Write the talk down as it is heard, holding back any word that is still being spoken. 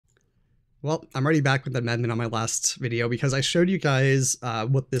Well, I'm already back with the amendment on my last video because I showed you guys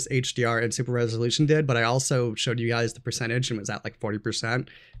what this HDR and super resolution did, but I also showed you guys the percentage and it was at like 40%.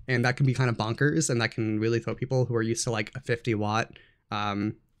 And that can be kind of bonkers, and that can really throw people who are used to like a 50-watt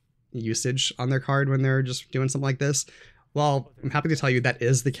usage on their card when they're just doing something like this. Well, I'm happy to tell you that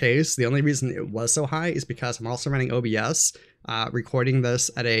is the case. The only reason it was so high is because I'm also running OBS, recording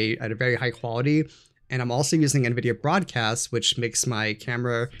this at a very high quality. And I'm also using Nvidia Broadcast, which makes my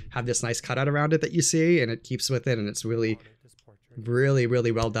camera have this nice cutout around it that you see, and it keeps with it, and it's really,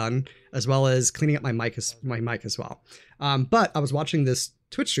 really well done, as well as cleaning up my mic as well. But I was watching this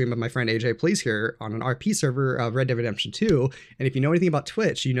Twitch stream of my friend AJ Plays here on an RP server of Red Dead Redemption 2, and if you know anything about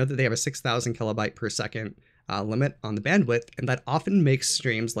Twitch, you know that they have a 6,000 kilobyte per second limit on the bandwidth, and that often makes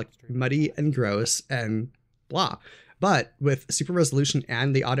streams like muddy and gross and blah. But with super resolution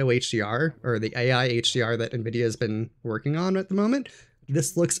and the auto HDR, or the AI HDR that Nvidia has been working on at the moment,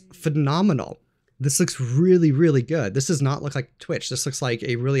 this looks phenomenal. This looks really good. This does not look like Twitch. This looks like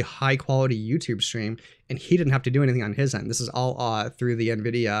a really high quality YouTube stream, and he didn't have to do anything on his end. This is all through the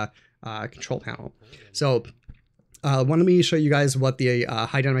Nvidia control panel. So wanted me to show you guys what the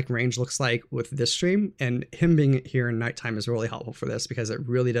high dynamic range looks like with this stream, and him being here in nighttime is really helpful for this because it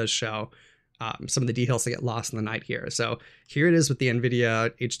really does show some of the details that get lost in the night here. So here it is with the Nvidia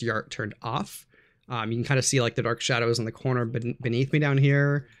HDR turned off. You can kind of see like the dark shadows in the corner beneath me down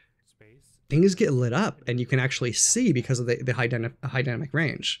here. Things get lit up, and you can actually see because of the high dynamic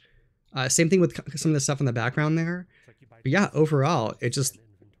range. Same thing with some of the stuff in the background there. But yeah, overall, it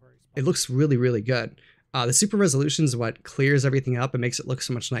looks really good. The super resolution is what clears everything up and makes it look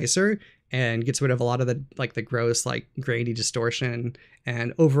so much nicer and gets rid of a lot of the gross like grainy distortion,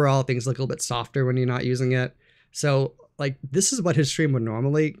 and overall things look a little bit softer when you're not using it. So like this is what his stream would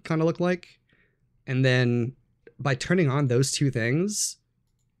normally kind of look like. And then by turning on those two things,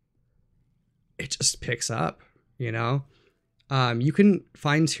 it just picks up, you know? You can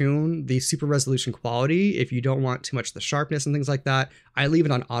fine tune the super resolution quality if you don't want too much of the sharpness and things like that. I leave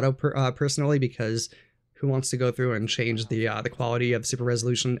it on auto personally, because who wants to go through and change the quality of super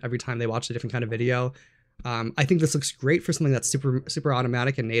resolution every time they watch a different kind of video? I think this looks great for something that's super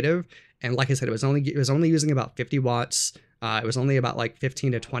automatic and native. And like I said, it was only using about 50 watts. It was only about like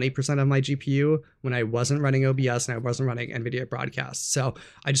 15 to 20% of my GPU when I wasn't running OBS and I wasn't running Nvidia Broadcast. So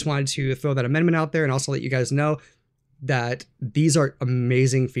I just wanted to throw that amendment out there and also let you guys know that these are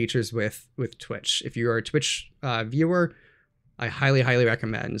amazing features with Twitch. If you're a Twitch viewer, I highly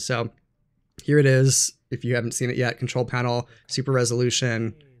recommend. So here it is. If you haven't seen it yet, control panel, super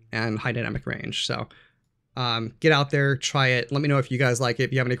resolution, and high dynamic range. So get out there, try it. Let me know if you guys like it.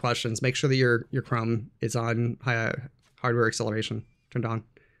 If you have any questions, make sure that your Chrome is on hardware acceleration turned on.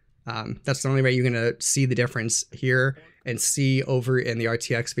 That's the only way you're going to see the difference here and see over in the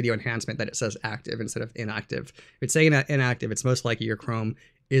RTX video enhancement that it says active instead of inactive. If it's saying inactive, it's most likely your Chrome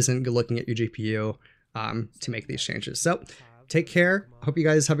isn't looking at your GPU to make these changes. So take care. Hope you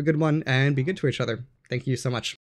guys have a good one and be good to each other. Thank you so much.